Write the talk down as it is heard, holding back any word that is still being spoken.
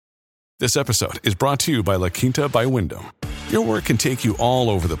This episode is brought to you by La Quinta by Wyndham. Your work can take you all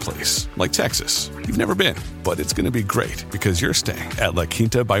over the place, like Texas. You've never been, but it's going to be great because you're staying at La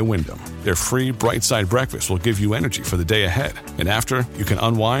Quinta by Wyndham. Their free Bright Side breakfast will give you energy for the day ahead. And after, you can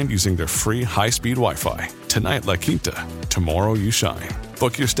unwind using their free high-speed Wi-Fi. Tonight, La Quinta. Tomorrow, you shine.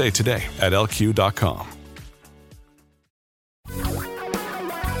 Book your stay today at lq.com.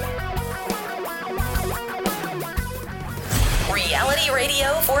 Reality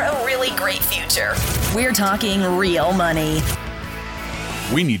radio for a really great future. We're talking real money.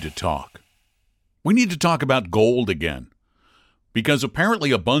 We need to talk. We need to talk about gold again, because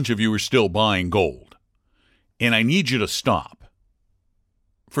apparently a bunch of you are still buying gold, and I need you to stop.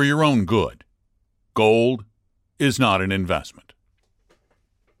 For your own good. Gold is not an investment.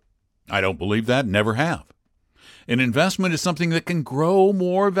 I don't believe that, never have. An investment is something that can grow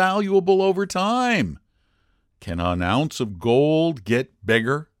more valuable over time. Can an ounce of gold get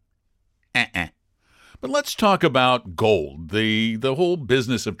bigger? But let's talk about gold, the whole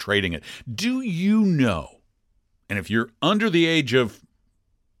business of trading it. Do you know, and if you're under the age of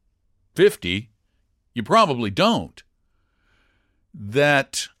 50, you probably don't,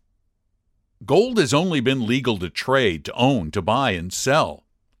 that gold has only been legal to trade, to own, to buy, and sell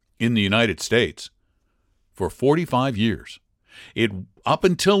in the United States for 45 years. Up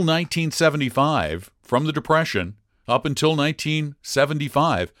until 1975, from the Depression, up until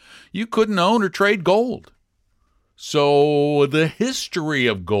 1975, you couldn't own or trade gold. So the history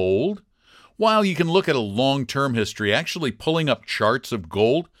of gold, while you can look at a long-term history, actually pulling up charts of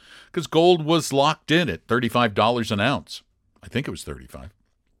gold, because gold was locked in at $35 an ounce. I think it was $35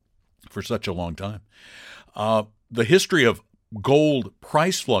 for such a long time. The history of gold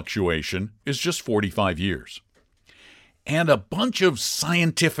price fluctuation is just 45 years. And a bunch of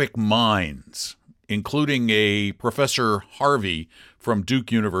scientific minds, including a Professor Harvey from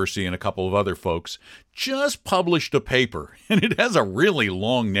Duke University and a couple of other folks, just published a paper, and it has a really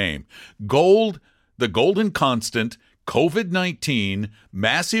long name. Gold, the Golden Constant, COVID-19,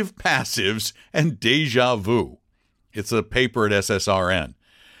 Massive Passives, and Deja Vu. It's a paper at SSRN.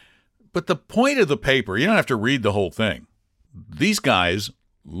 But the point of the paper, you don't have to read the whole thing. These guys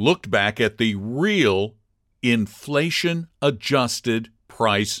looked back at the real inflation-adjusted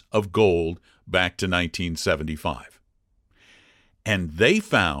price of gold back to 1975. And they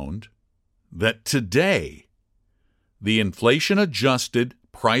found that today, the inflation-adjusted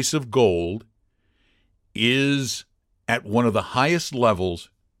price of gold is at one of the highest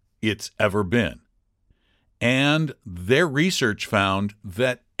levels it's ever been. And their research found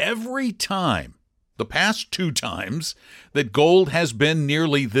that every time, the past 2 times, that gold has been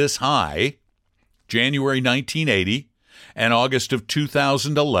nearly this high, January 1980 and August of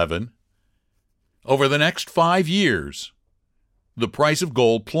 2011, over the next 5 years, the price of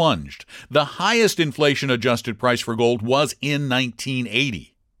gold plunged. The highest inflation-adjusted price for gold was in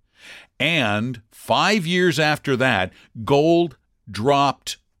 1980. And 5 years after that, gold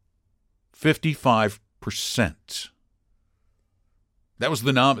dropped 55%. That was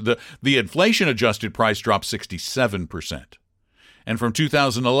the inflation-adjusted price dropped 67%. And from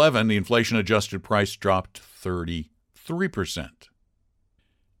 2011, the inflation-adjusted price dropped 33%.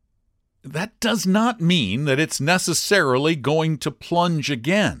 That does not mean that it's necessarily going to plunge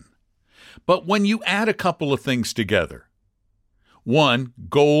again. But when you add a couple of things together, one,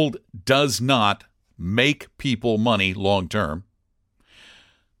 gold does not make people money long-term,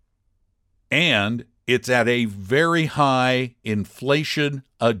 and it's at a very high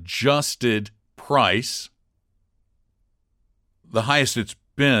inflation-adjusted price, the highest it's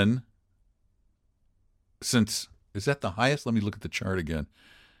been since, is that the highest? Let me look at the chart again.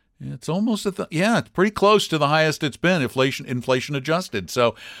 It's almost at it's pretty close to the highest it's been, inflation adjusted.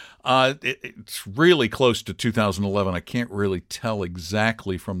 So it's really close to 2011. I can't really tell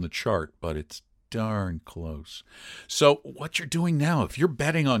exactly from the chart, but it's darn close. So what you're doing now, if you're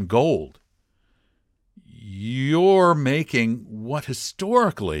betting on gold, you're making what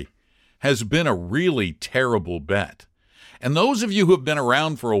historically has been a really terrible bet. And those of you who have been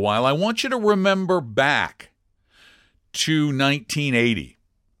around for a while, I want you to remember back to 1980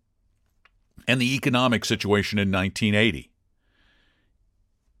 and the economic situation in 1980.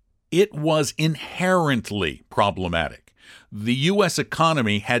 It was inherently problematic. The U.S.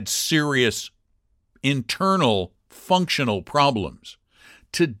 economy had serious internal functional problems.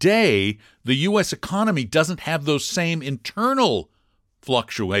 Today, the U.S. economy doesn't have those same internal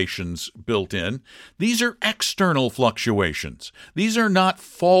fluctuations built in. These are external fluctuations. These are not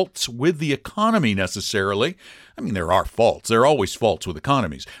faults with the economy necessarily. I mean, there are faults. There are always faults with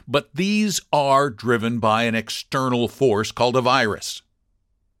economies. But these are driven by an external force called a virus.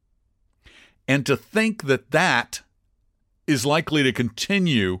 And to think that that is likely to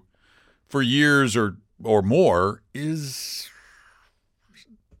continue for years or more is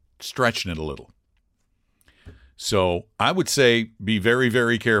stretching it a little. So I would say be very,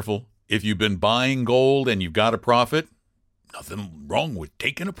 very careful. If you've been buying gold and you've got a profit, nothing wrong with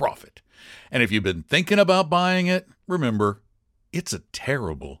taking a profit. And if you've been thinking about buying it, remember, it's a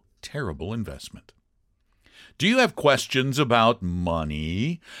terrible, terrible investment. Do you have questions about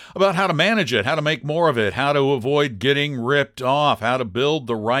money, about how to manage it, how to make more of it, how to avoid getting ripped off, how to build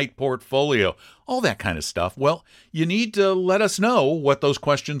the right portfolio, all that kind of stuff? Well, you need to let us know what those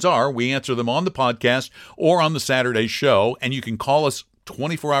questions are. We answer them on the podcast or on the Saturday show, and you can call us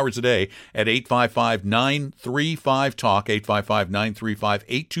 24 hours a day at 855-935-TALK,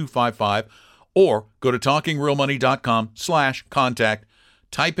 855-935-8255, or go to talkingrealmoney.com/contact,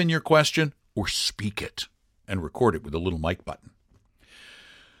 type in your question or speak it, and record it with a little mic button.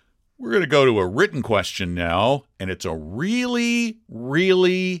 We're going to go to a written question now, and it's a really,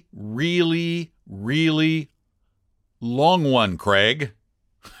 really, really, really long one, Craig.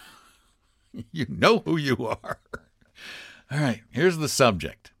 You know who you are. All right, here's the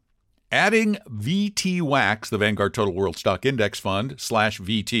subject. Adding VTWAX, the Vanguard Total World Stock Index Fund,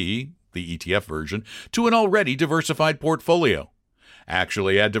 /VT, the ETF version, to an already diversified portfolio.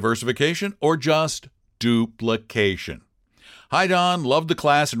 Actually add diversification or just duplication? Hi, Don. Loved the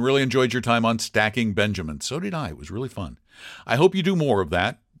class and really enjoyed your time on Stacking Benjamin. So did I. It was really fun. I hope you do more of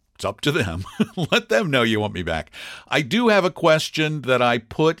that. It's up to them. Let them know you want me back. I do have a question that I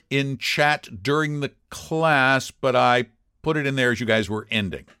put in chat during the class, but I put it in there as you guys were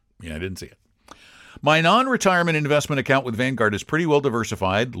ending. Yeah, I didn't see it. My non-retirement investment account with Vanguard is pretty well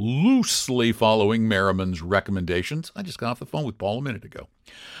diversified, loosely following Merriman's recommendations. I just got off the phone with Paul a minute ago.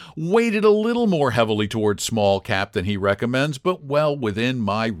 Weighted a little more heavily towards small cap than he recommends, but well within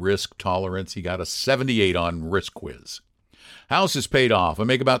my risk tolerance. He got a 78 on Risk Quiz. House is paid off. I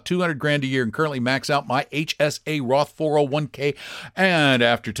make about $200,000 a year and currently max out my HSA Roth 401k and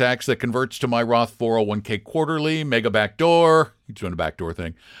after tax that converts to my Roth 401k quarterly. Mega backdoor. He's doing a backdoor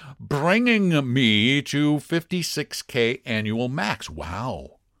thing. Bringing me to $56K annual max.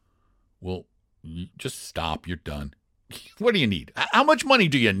 Wow. Well, just stop. You're done. What do you need? How much money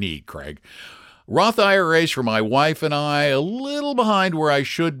do you need, Craig? Roth IRAs for my wife and I, a little behind where I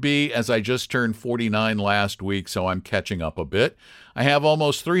should be as I just turned 49 last week, so I'm catching up a bit. I have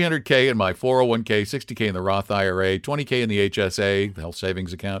almost $300K in my 401k, $60K in the Roth IRA, $20K in the HSA, the health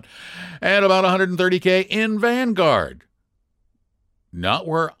savings account, and about $130K in Vanguard. Not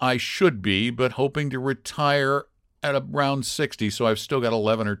where I should be, but hoping to retire at around 60, so I've still got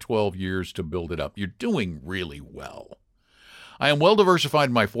 11 or 12 years to build it up. You're doing really well. I am well diversified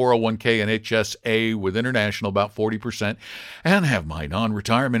in my 401k and HSA with international about 40% and have my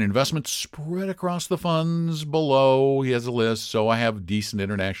non-retirement investments spread across the funds below. He has a list, so I have decent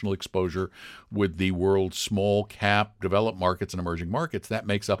international exposure with the world's small cap, developed markets, and emerging markets. That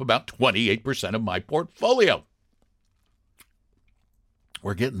makes up about 28% of my portfolio.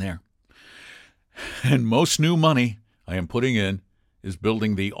 We're getting there. And most new money I am putting in is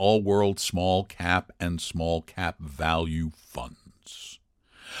building the all-world small cap and small cap value funds.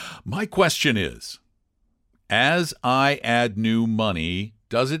 My question is, as I add new money,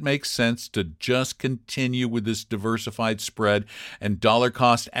 does it make sense to just continue with this diversified spread and dollar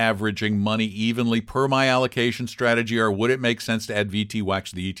cost averaging money evenly per my allocation strategy, or would it make sense to add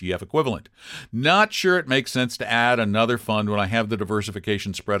VTWAX, the ETF equivalent? Not sure it makes sense to add another fund when I have the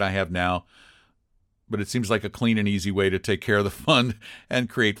diversification spread I have now, but it seems like a clean and easy way to take care of the fund and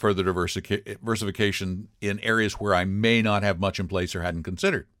create further diversification in areas where I may not have much in place or hadn't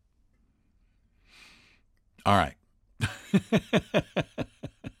considered. All right.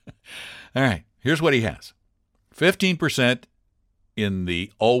 All right. Here's what he has. 15% in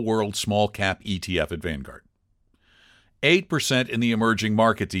the all-world small cap ETF at Vanguard. 8% in the emerging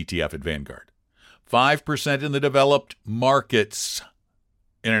markets ETF at Vanguard. 5% in the developed markets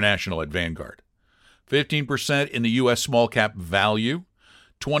international at Vanguard. 15% in the U.S. small cap value,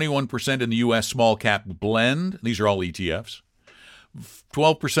 21% in the U.S. small cap blend. These are all ETFs.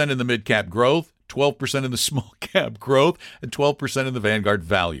 12% in the mid cap growth, 12% in the small cap growth, and 12% in the Vanguard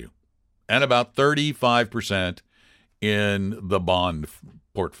value. And about 35% in the bond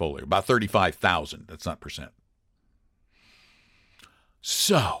portfolio, about 35,000. That's not percent.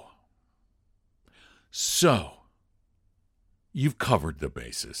 So, you've covered the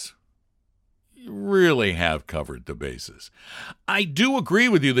bases. You really have covered the bases. I do agree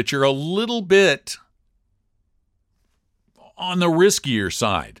with you that you're a little bit on the riskier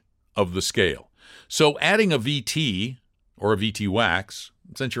side of the scale. So adding a VT or a VTWAX,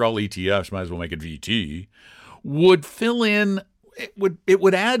 since you're all ETFs, might as well make it VT, would fill in, it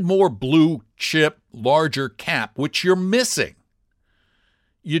would add more blue chip, larger cap, which you're missing.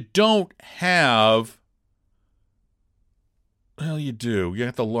 You don't have, well, you do. You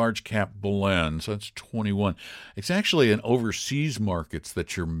have the large cap blend, so that's 21. It's actually in overseas markets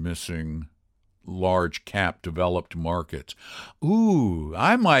that you're missing large cap developed markets. Ooh,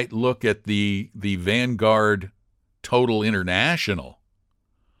 I might look at the Vanguard Total International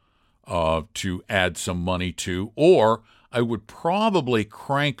to add some money to, or I would probably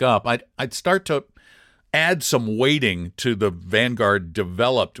crank up. I'd start to add some weighting to the Vanguard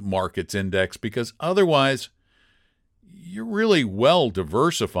Developed Markets Index, because otherwise you're really well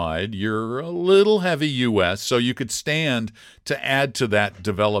diversified. You're a little heavy U.S., so you could stand to add to that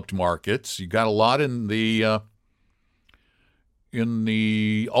developed markets. You got a lot in the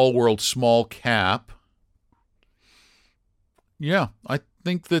all-world small cap. Yeah, I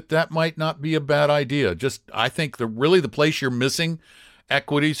think that might not be a bad idea. I think the place you're missing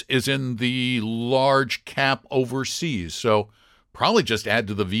equities is in the large cap overseas. So probably just add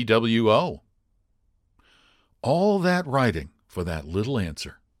to the VWO. All that writing for that little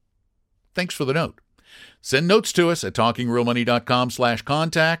answer. Thanks for the note. Send notes to us at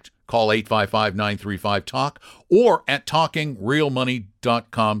talkingrealmoney.com/contact. Call 855-935-TALK or at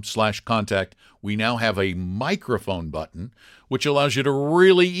talkingrealmoney.com/contact. We now have a microphone button, which allows you to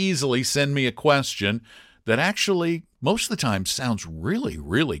really easily send me a question that actually most of the time sounds really,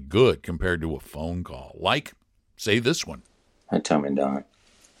 really good compared to a phone call. Like, say this one. Hi, Tom and Don.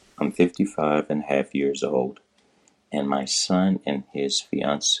 I'm 55 and a half years old, and my son and his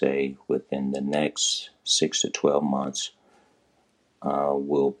fiance within the next 6 to 12 months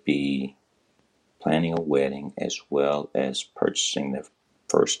will be planning a wedding as well as purchasing their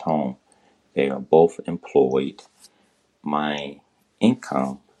first home. They are both employed. My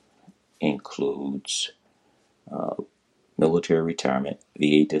income includes military retirement,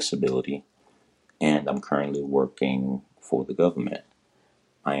 VA disability, and I'm currently working for the government.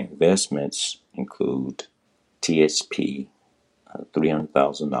 My investments include TSP,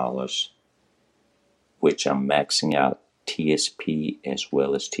 $300,000, which I'm maxing out TSP as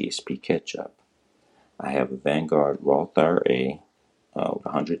well as TSP catch-up. I have a Vanguard Roth IRA of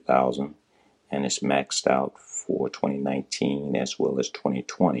 $100,000, and it's maxed out for 2019 as well as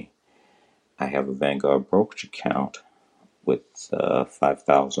 2020. I have a Vanguard brokerage account with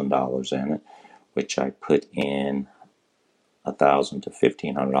 $5,000 in it, which I put in $1,000 to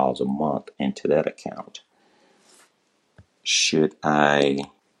 $1,500 a month into that account. Should I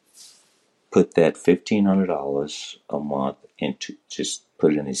put that $1,500 a month into, just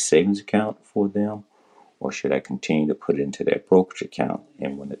put it in a savings account for them, or should I continue to put it into their brokerage account,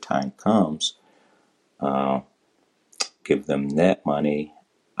 and when the time comes, give them that money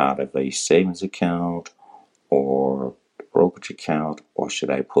out of a savings account or brokerage account, or should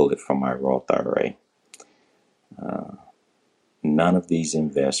I pull it from my Roth IRA? None of these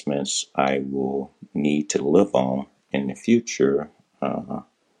investments I will need to live on in the future,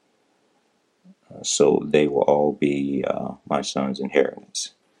 so they will all be my son's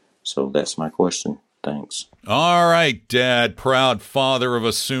inheritance. So that's my question. Thanks. All right, Dad, proud father of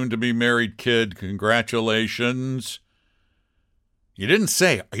a soon-to-be married kid. Congratulations. You didn't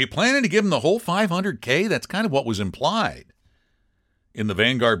say, are you planning to give him the whole $500K? That's kind of what was implied in the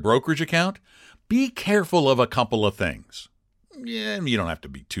Vanguard brokerage account. Be careful of a couple of things. Yeah, you don't have to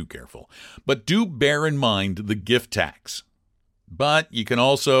be too careful, but do bear in mind the gift tax. But you can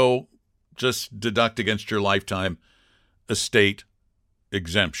also just deduct against your lifetime estate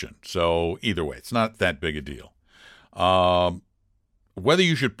exemption. So either way, it's not that big a deal. Whether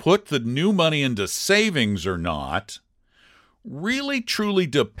you should put the new money into savings or not really truly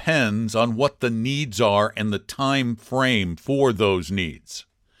depends on what the needs are and the time frame for those needs.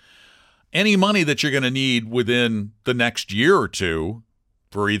 Any money that you're going to need within the next year or two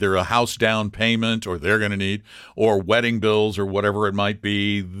for either a house down payment or they're going to need, or wedding bills or whatever it might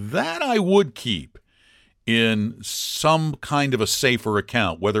be, that I would keep in some kind of a safer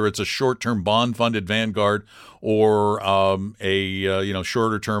account, whether it's a short-term bond-funded Vanguard or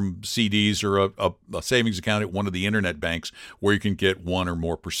shorter-term CDs or a savings account at one of the internet banks where you can get 1% or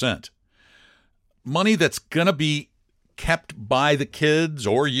more. Money that's going to be kept by the kids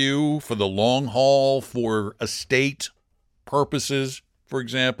or you for the long haul for estate purposes, for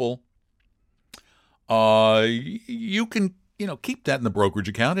example, you can keep that in the brokerage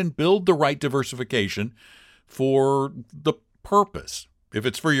account and build the right diversification for the purpose. If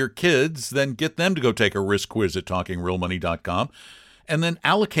it's for your kids, then get them to go take a risk quiz at talkingrealmoney.com and then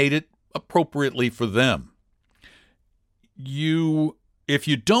allocate it appropriately for them. If If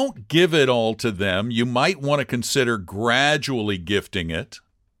you don't give it all to them, you might want to consider gradually gifting it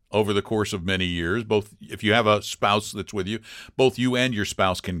over the course of many years. Both, if you have a spouse that's with you, both you and your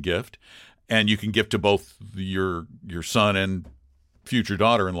spouse can gift, and you can gift to both your son and future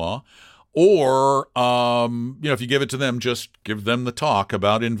daughter-in-law. Or, if you give it to them, just give them the talk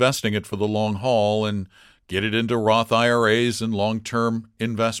about investing it for the long haul and get it into Roth IRAs and long-term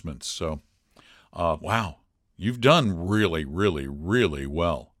investments. So, wow, you've done really, really, really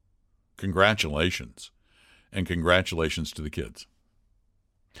well. Congratulations. And congratulations to the kids.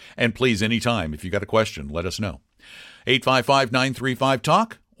 And please, anytime, if you got a question, let us know.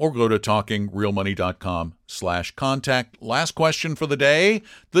 855-935-TALK or go to talkingrealmoney.com/contact. Last question for the day.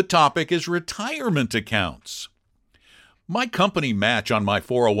 The topic is retirement accounts. My company match on my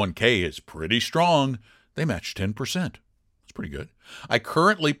 401k is pretty strong. They match 10%. That's pretty good. I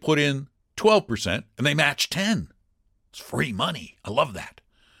currently put in 12% and they match 10%. It's free money. I love that.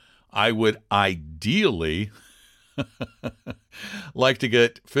 I would ideally like to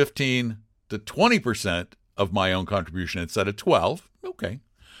get 15 to 20% of my own contribution instead of 12. Okay.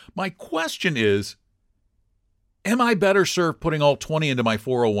 My question is, am I better served putting all 20 into my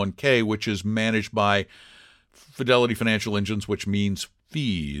 401k, which is managed by Fidelity Financial Engines, which means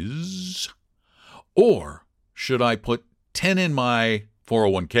fees, or should I put 10 in my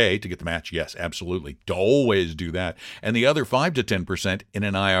 401k to get the match? Yes, absolutely. Always do that. And the other 5 to 10% in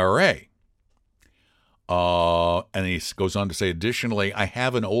an IRA. And he goes on to say, additionally, I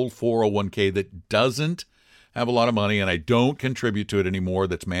have an old 401k that doesn't have a lot of money and I don't contribute to it anymore,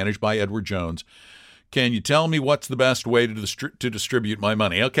 that's managed by Edward Jones. Can you tell me what's the best way to distribute my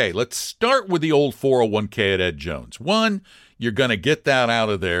money? Okay, let's start with the old 401k at Ed Jones. One, you're going to get that out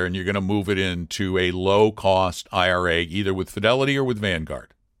of there and you're going to move it into a low-cost IRA, either with Fidelity or with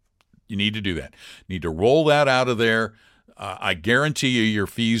Vanguard. You need to do that. You need to roll that out of there. I guarantee you your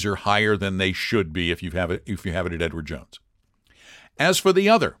fees are higher than they should be if you have it at Edward Jones. As for the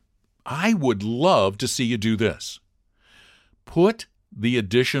other, I would love to see you do this. Put the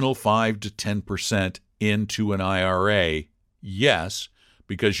additional 5 to 10% into an IRA, yes,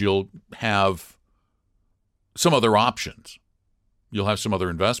 because you'll have some other options. You'll have some other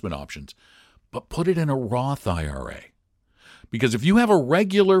investment options, but put it in a Roth IRA. Because if you have a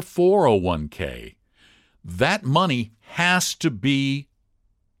regular 401k, that money has to be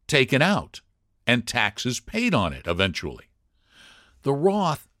taken out and taxes paid on it eventually. The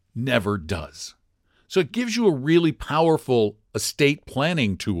Roth never does. So it gives you a really powerful estate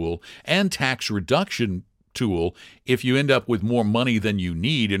planning tool and tax reduction tool if you end up with more money than you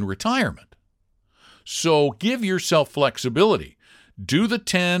need in retirement. So give yourself flexibility. Do the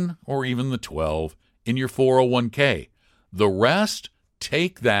 10 or even the 12 in your 401k. The rest,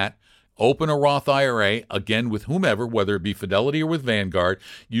 take that, open a Roth IRA, again with whomever, whether it be Fidelity or with Vanguard.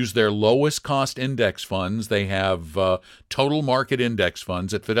 Use their lowest cost index funds. They have total market index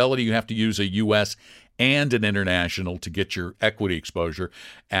funds. At Fidelity, you have to use a U.S. and an international to get your equity exposure.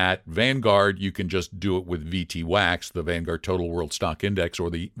 At Vanguard, you can just do it with VTWAX, the Vanguard Total World Stock Index,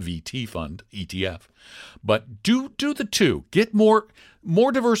 or the VT Fund, ETF. But do the two. Get more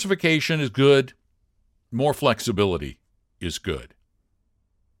diversification is good. More flexibility is good.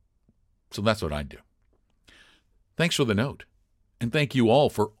 So that's what I do. Thanks for the note. And thank you all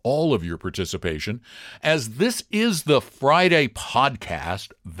for all of your participation. As this is the Friday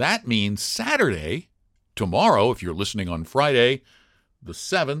podcast, that means Saturday, tomorrow, if you're listening on Friday, the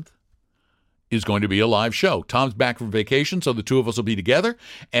 7th, is going to be a live show. Tom's back from vacation, so the two of us will be together,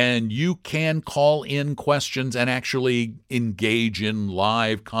 and you can call in questions and actually engage in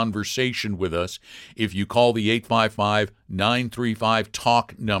live conversation with us if you call the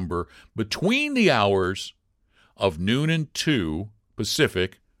 855-935-TALK number between the hours of noon and 2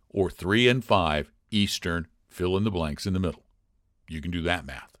 Pacific or 3 and 5 Eastern, fill in the blanks in the middle. You can do that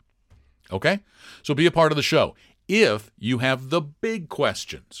math. Okay? So be a part of the show. If you have the big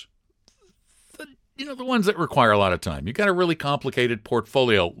questions, the ones that require a lot of time. You've got a really complicated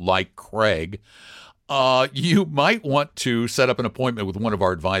portfolio like Craig. You might want to set up an appointment with one of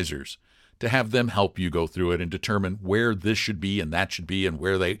our advisors to have them help you go through it and determine where this should be and that should be and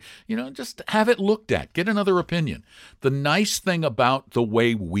where they, just have it looked at. Get another opinion. The nice thing about the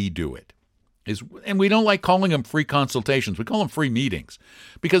way we do it is, and we don't like calling them free consultations. We call them free meetings.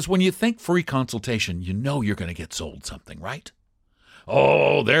 Because when you think free consultation, you know you're going to get sold something, right?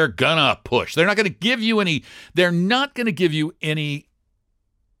 Oh, they're gonna push. They're not going to give you any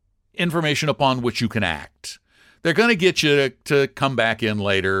information upon which you can act. They're going to get you to come back in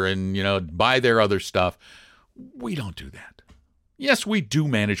later and, buy their other stuff. We don't do that. Yes, we do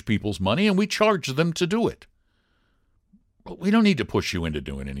manage people's money and we charge them to do it. We don't need to push you into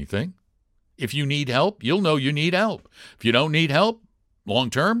doing anything. If you need help, you'll know you need help. If you don't need help long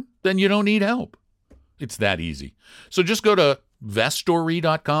term, then you don't need help. It's that easy. So just go to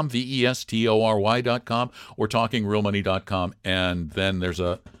vestory.com, vestory.com, or talkingrealmoney.com, and then there's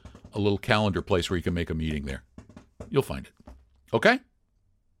a little calendar place where you can make a meeting there. You'll find it. Okay?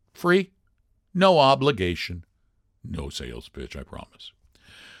 Free, no obligation, no sales pitch, I promise.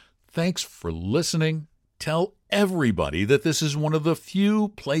 Thanks for listening. Tell everybody that this is one of the few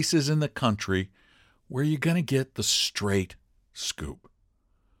places in the country where you're going to get the straight scoop.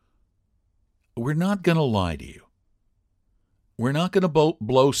 We're not going to lie to you. We're not going to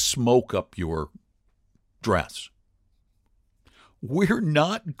blow smoke up your dress. We're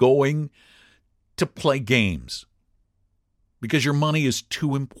not going to play games because your money is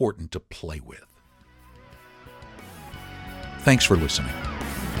too important to play with. Thanks for listening.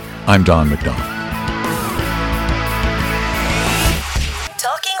 I'm Don McDonough.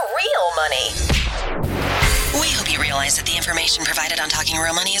 Talking Real Money. We hope you realize that the information provided on Talking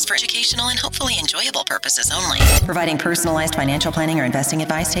Real Money is for educational and hopefully enjoyable purposes only. Providing personalized financial planning or investing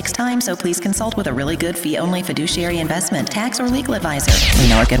advice takes time, so please consult with a really good fee-only fiduciary investment, tax, or legal advisor. We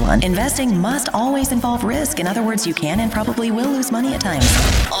know a good one. Investing must always involve risk. In other words, you can and probably will lose money at times.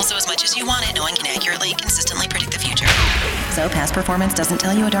 Also, as much as you want it, no one can accurately, consistently predict the future. So past performance doesn't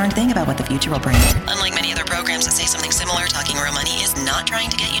tell you a darn thing about what the future will bring. Unlike many other programs that say something similar, Talking Real Money is not trying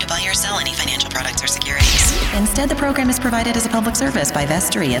to get you to buy or sell any financial products or securities. Instead, the program is provided as a public service by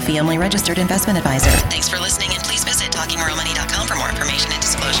Vestory, a fee-only registered investment advisor. Thanks for listening, and please visit talkingrealmoney.com for more information and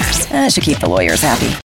disclosures. That should keep the lawyers happy.